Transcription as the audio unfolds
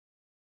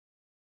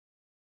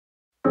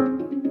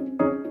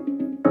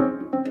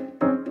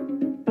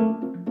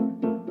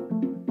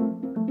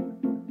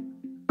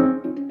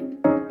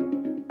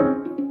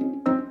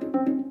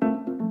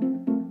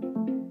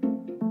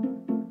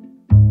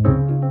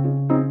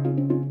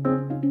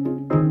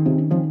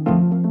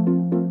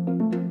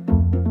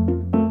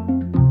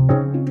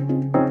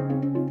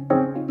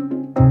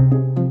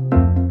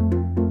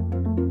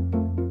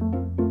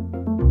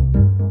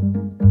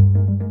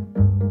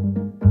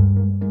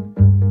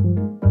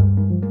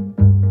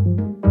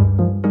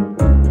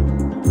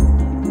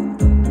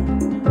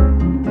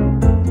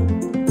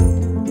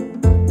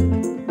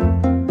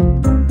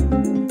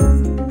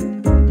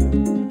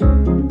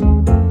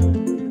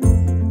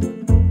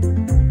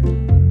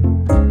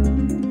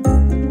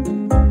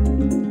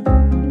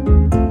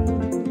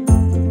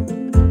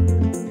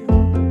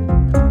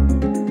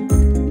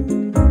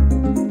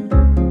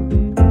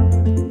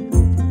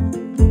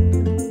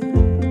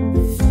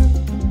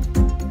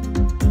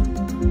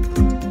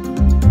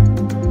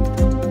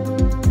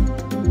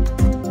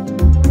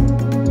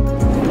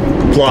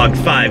Vlog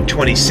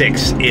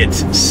 526,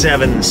 it's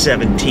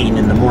 7:17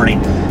 in the morning,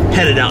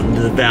 headed out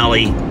into the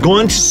valley,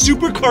 going to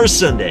Supercar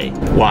Sunday.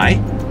 Why?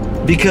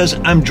 Because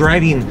I'm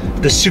driving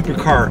the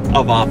supercar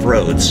of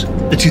off-roads,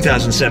 the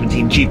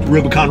 2017 Jeep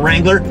Rubicon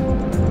Wrangler.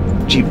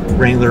 Jeep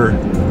Wrangler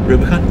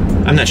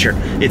Rubicon? I'm not sure.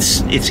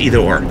 It's either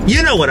or.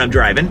 You know what I'm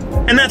driving,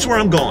 and that's where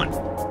I'm going.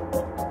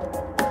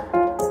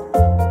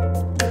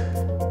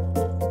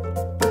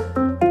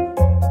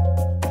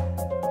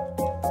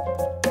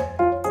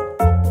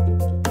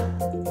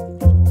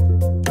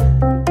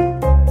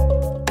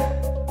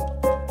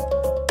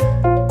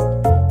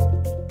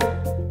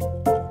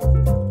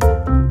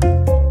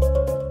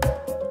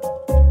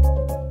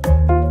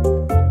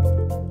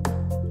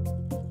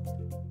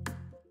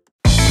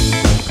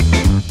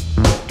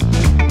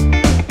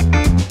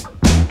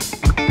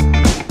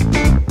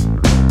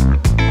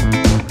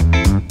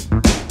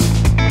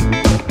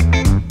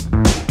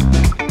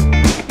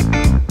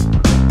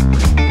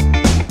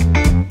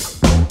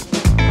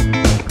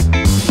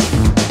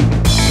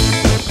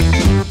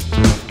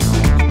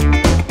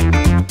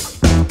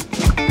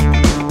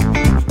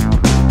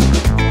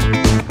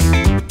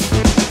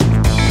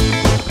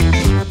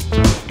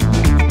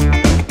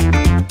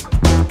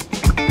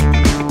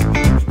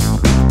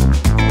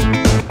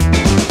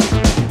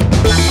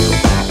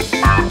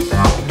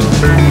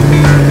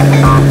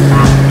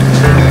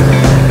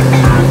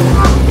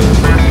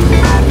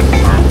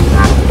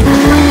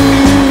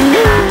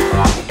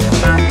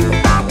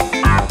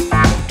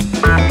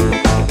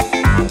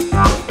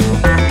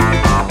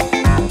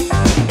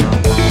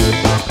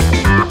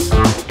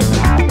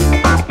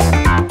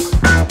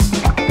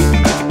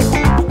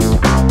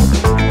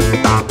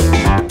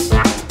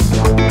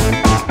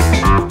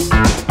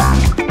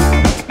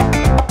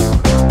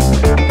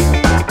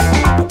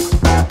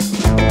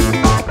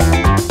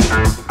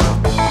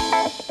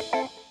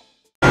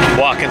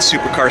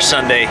 Supercar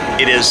Sunday.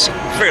 It is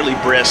fairly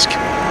brisk.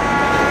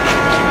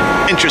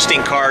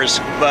 Interesting cars,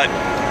 but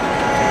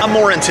I'm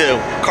more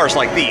into cars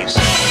like these.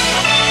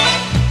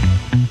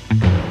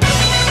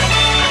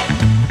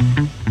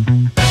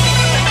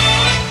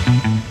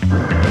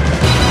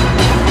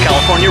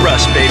 California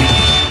Rust, baby.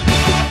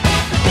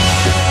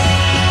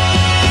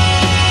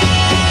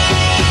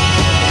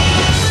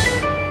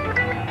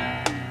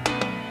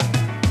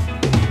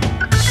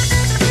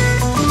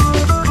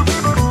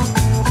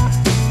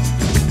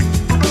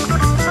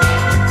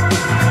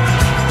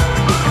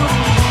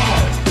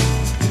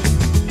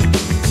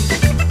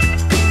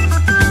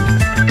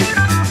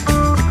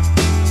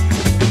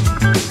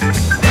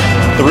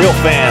 The real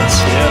fans.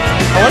 Yeah.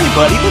 How are you,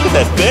 buddy? Look at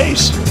that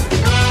face.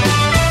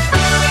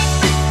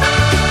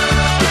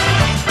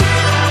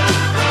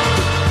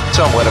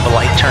 Somewhat of a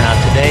light turnout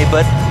today,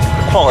 but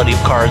the quality of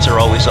cars are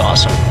always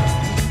awesome.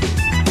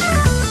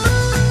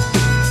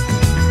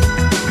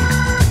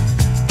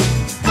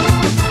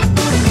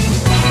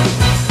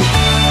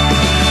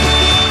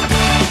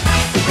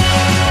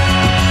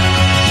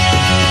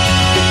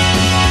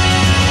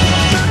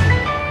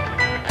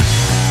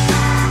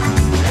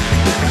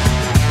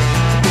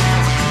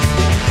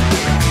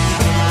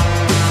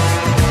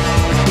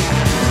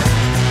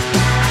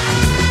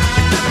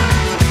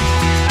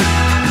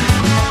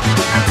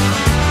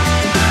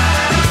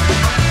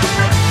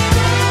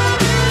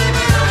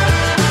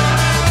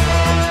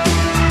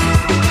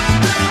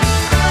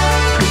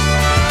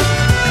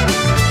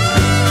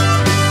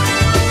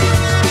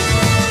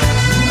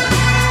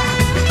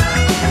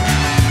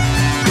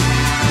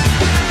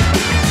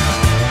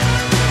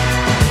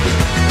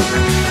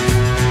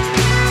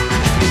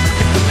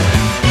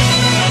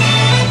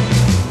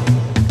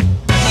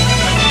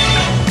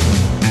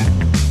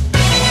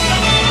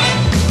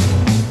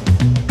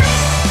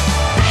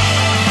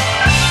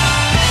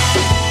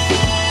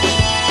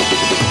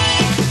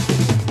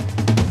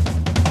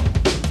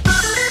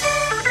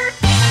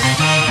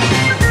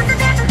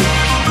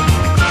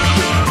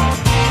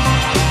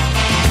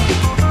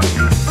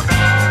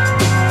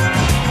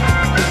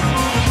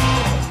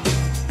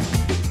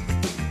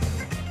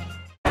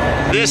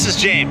 This is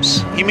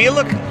James. He may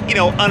look, you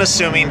know,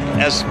 unassuming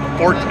as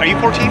are you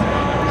 14?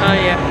 Oh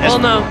yeah. Well,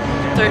 no,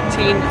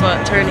 13,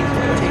 but turning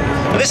 14.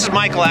 Well, this is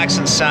Michael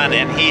Axon's son,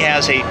 and he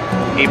has a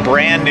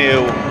brand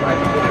new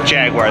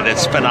Jaguar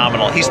that's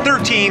phenomenal. He's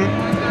 13,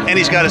 and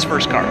he's got his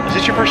first car. Is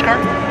this your first car?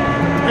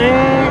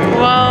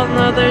 Well,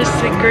 no, there's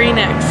the green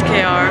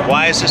XKR.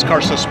 Why is this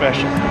car so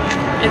special?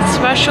 It's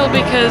special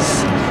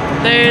because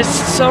there's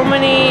so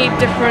many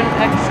different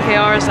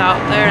XKRs out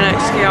there and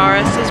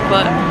XKRSs,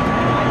 but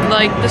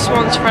like this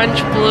one's French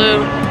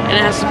blue and it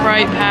has a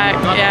bright pack.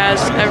 It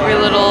has every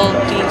little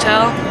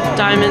detail,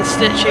 diamond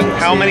stitching.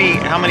 How many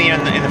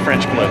in the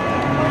French blue?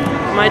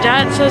 My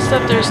dad says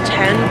that there's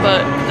 10,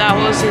 but that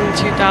was in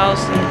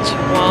 2012,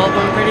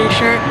 I'm pretty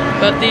sure.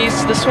 But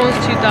this one's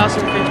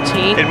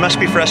 2015. It must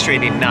be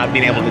frustrating not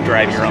being able to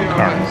drive your own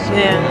car.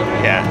 Yeah.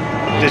 Yeah.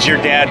 Does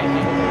your dad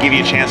give you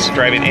a chance to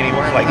drive it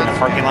anywhere, like in a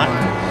parking lot?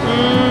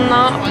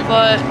 Not,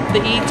 but the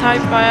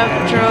E-Type I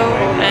have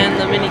drove and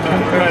the Mini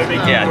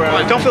Cooper.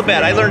 Yeah, don't feel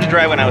bad. I learned to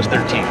drive when I was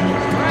 13.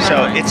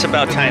 So it's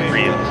about time for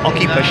you. I'll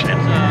keep pushing it.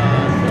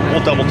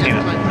 We'll double team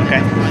it,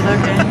 okay?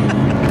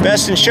 Okay.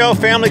 Best in show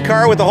family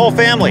car with the whole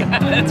family.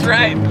 That's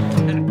right.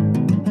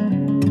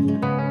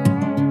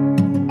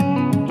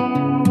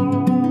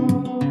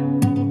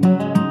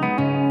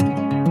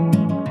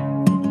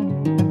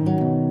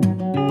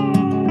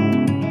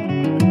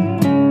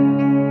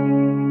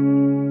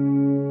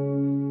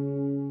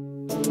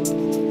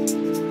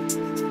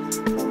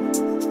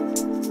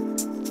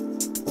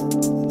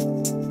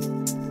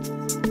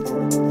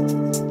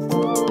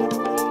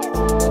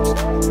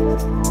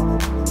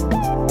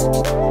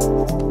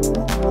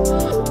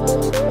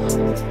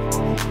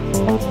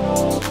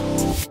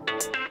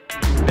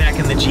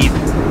 Jeep,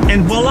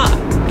 and voila,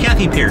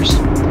 Kathie appears.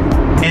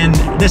 And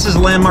this is a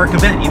landmark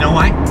event. You know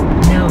why?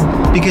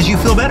 No. Because you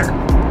feel better.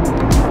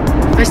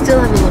 I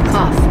still have a little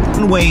cough.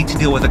 One way to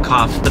deal with a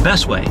cough, the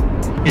best way,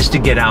 is to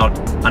get out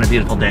on a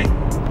beautiful day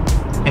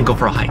and go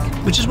for a hike,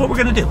 which is what we're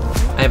gonna do.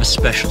 I have a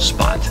special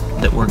spot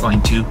that we're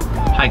going to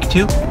hike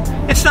to.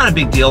 It's not a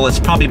big deal. It's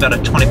probably about a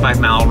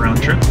 25-mile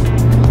round trip.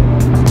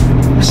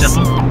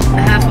 Simple.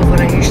 Half of what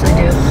I usually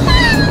do.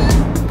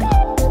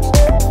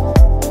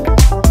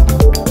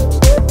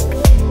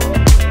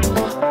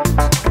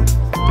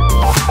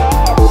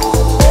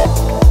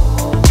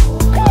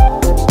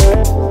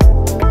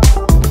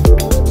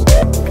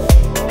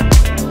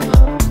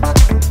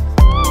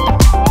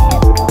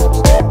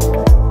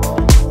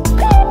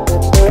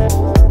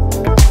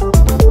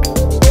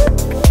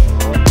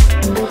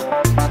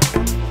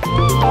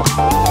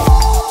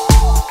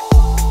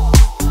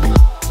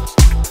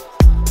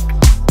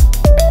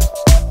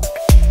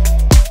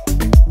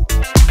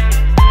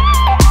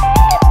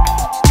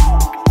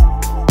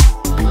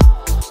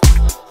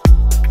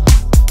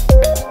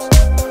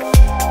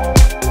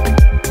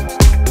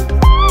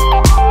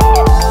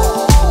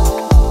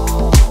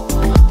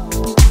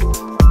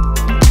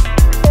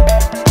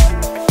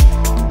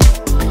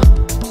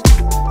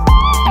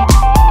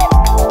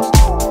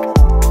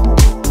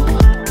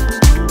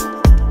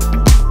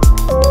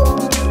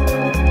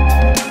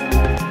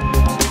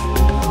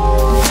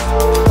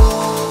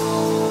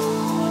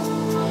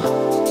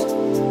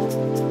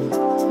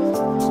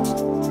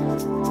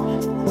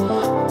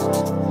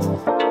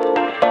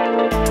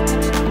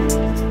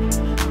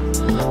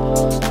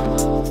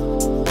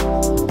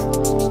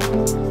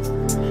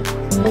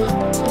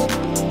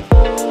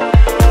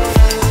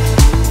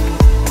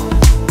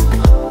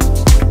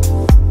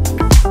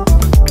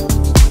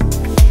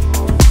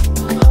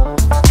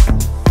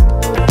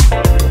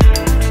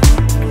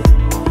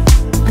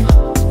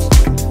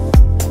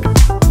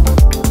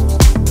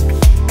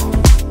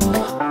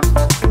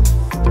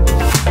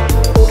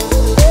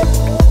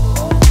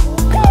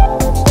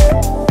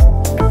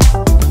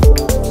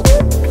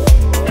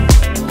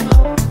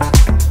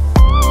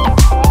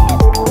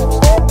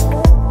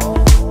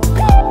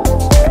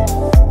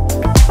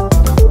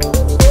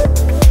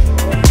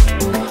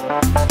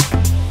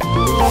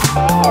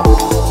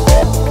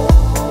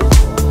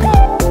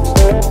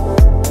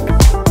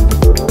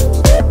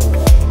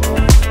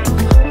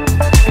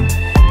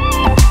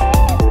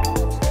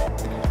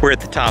 We're at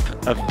the top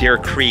of Deer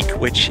Creek,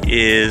 which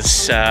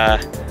is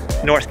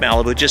North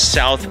Malibu, just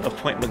south of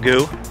Point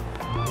Magoo,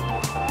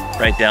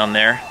 right down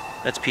there.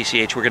 That's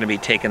PCH. We're going to be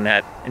taking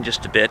that in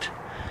just a bit,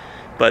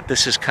 but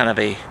this is kind of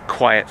a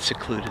quiet,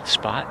 secluded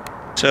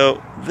spot.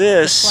 So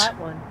this, The flat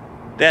one.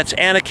 that's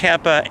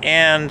Anacapa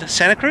and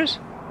Santa Cruz?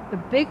 The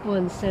big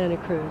one's Santa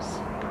Cruz.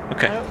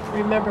 Okay. I don't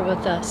remember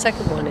what the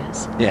second one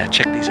is. Yeah,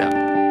 check these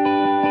out.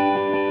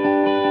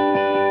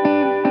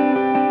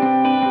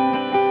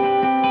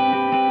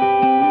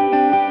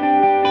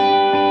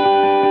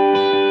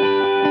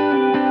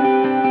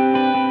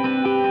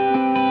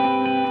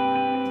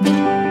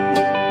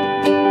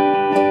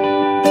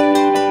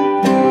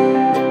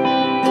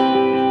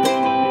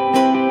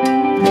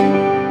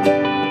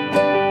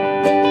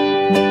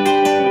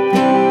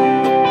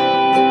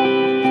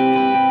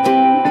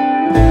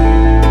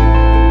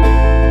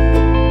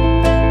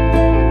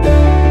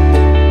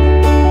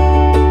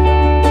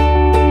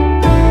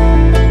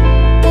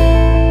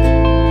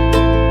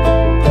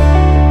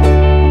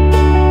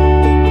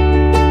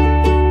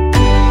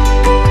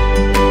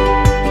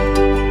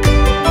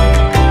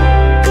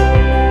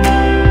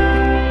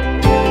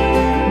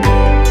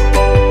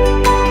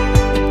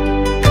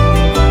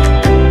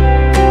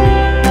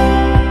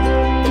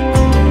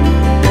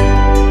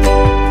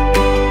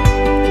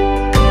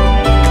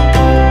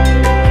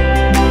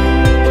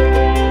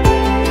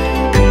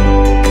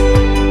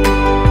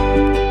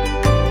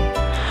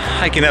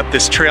 Hiking up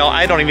this trail.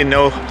 I don't even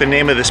know the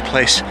name of this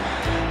place,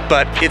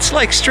 but it's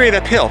like straight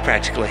uphill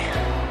practically.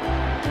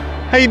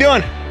 How you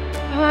doing?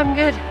 Oh, I'm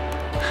good.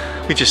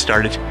 We just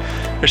started.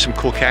 There's some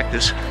cool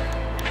cactus.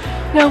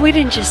 No, we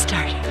didn't just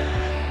start.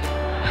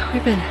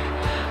 We've been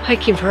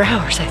hiking for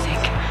hours, I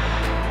think.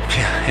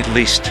 Yeah, at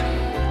least.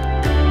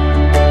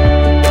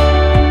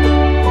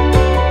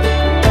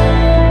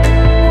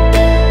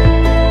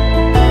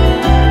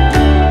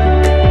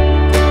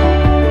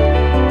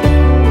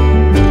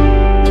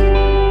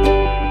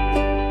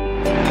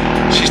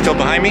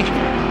 behind me?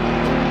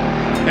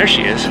 There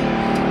she is.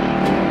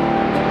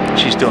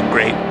 She's doing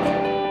great.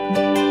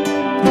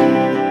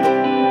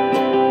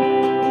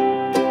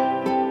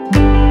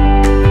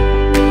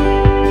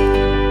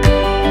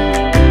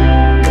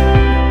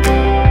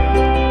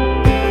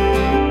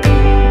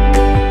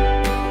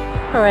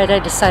 All right, I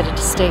decided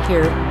to stay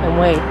here and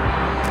wait,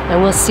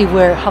 and we'll see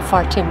how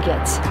far Tim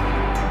gets.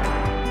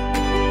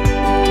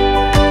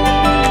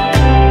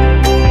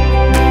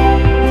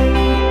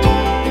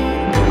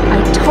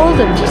 I told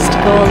him just to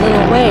go a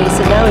little ways,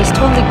 and now he's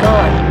totally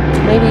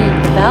gone. Maybe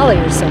the valley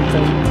or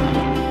something.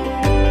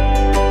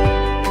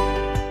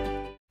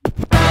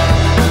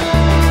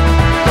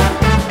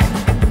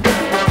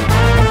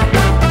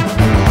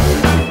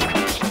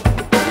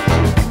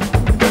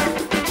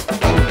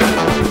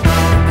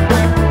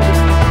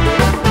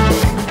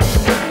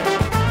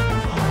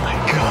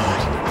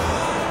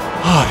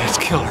 Oh, that's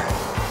killer.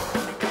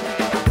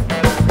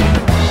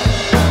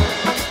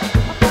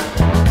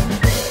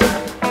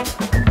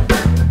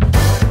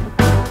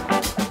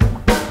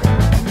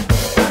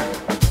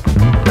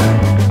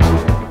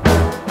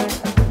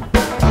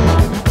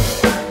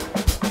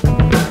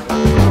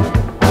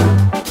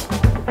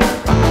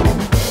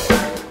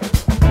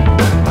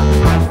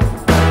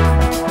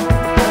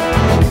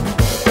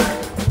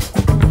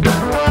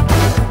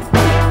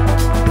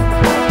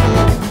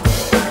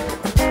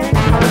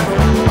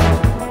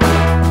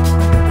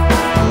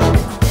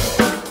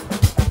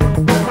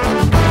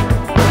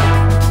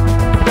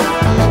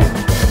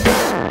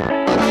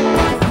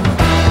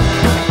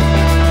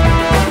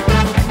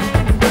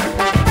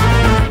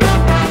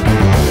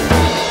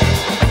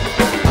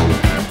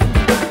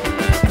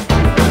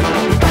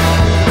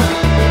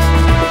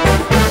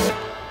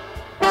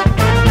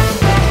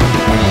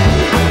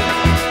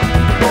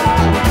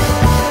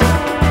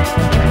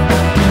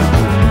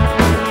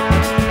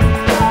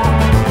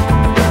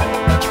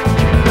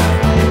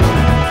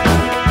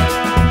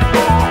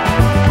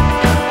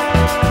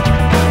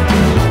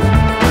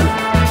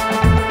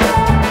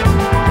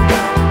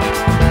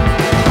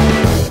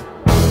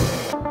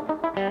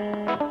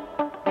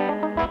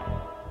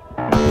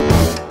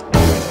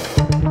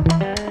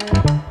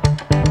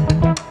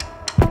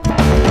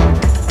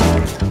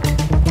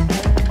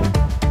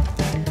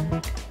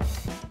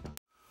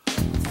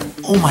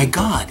 Oh my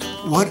God,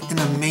 what an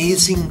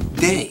amazing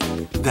day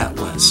that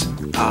was.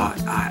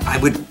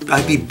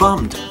 I'd be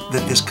bummed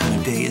that this kind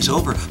of day is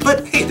over,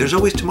 but hey, there's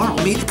always tomorrow.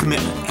 I made a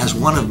commitment as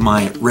one of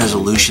my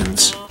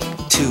resolutions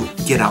to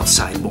get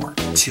outside more,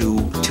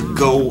 to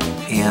go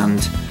and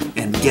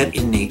get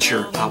in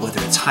nature,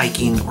 whether it's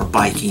hiking or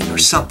biking or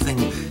something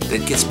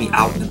that gets me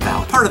out and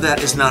about. Part of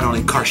that is not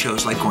only car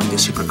shows like going to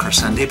Supercar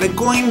Sunday, but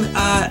going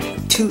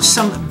to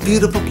some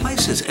beautiful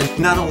places. And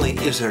not only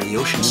is there the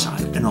ocean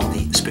side and all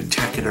the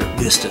spectacular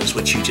vistas,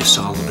 which you just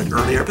saw a little bit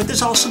earlier, but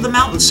there's also the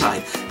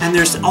mountainside, and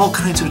there's all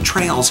kinds of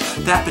trails.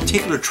 That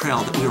particular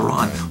trail that we were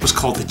on was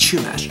called the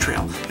Chumash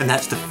Trail, and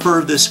that's the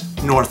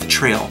furthest north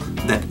trail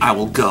that I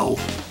will go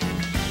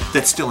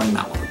that's still in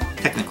Malibu.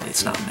 Technically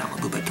it's not in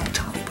Malibu, but don't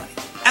tell anybody.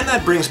 And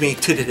that brings me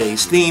to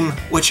today's theme,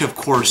 which of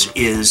course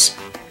is,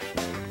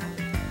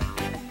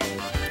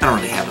 I don't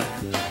really have a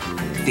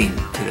theme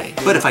today,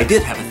 but if I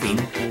did have a theme,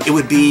 it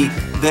would be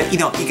that, you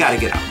gotta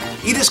get out.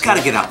 You just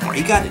gotta get out more.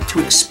 You got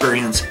to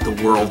experience the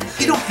world.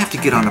 You don't have to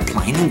get on a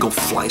plane and go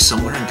fly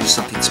somewhere and do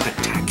something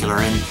spectacular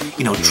and,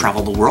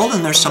 travel the world,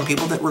 and there's some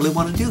people that really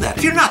want to do that.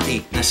 If you're not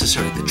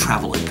necessarily the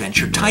travel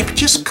adventure type,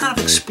 just kind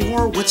of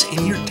explore what's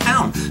in your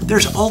town.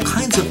 There's all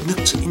kinds of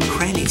nooks and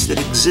crannies that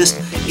exist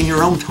in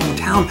your own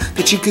hometown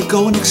that you could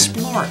go and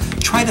explore.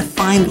 Try to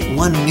find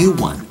one new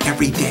one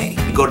every day.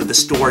 You go to the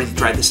store, you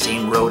drive the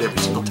same road every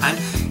single time,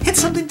 hit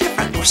something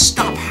different or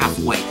stop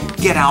halfway.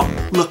 Get out,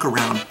 look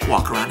around,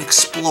 walk around,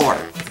 explore.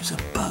 There's a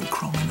bug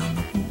crawling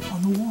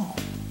on the wall.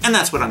 And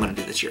that's what I'm going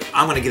to do this year.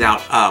 I'm going to get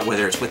out,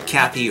 whether it's with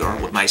Kathie or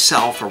with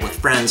myself or with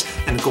friends,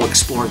 and go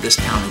explore this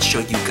town and show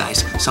you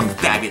guys some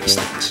fabulous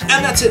things.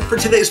 And that's it for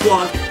today's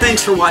vlog.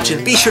 Thanks for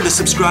watching. Be sure to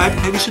subscribe.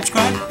 Have you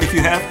subscribed? If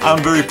you have,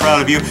 I'm very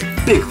proud of you.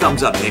 Big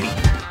thumbs up, baby.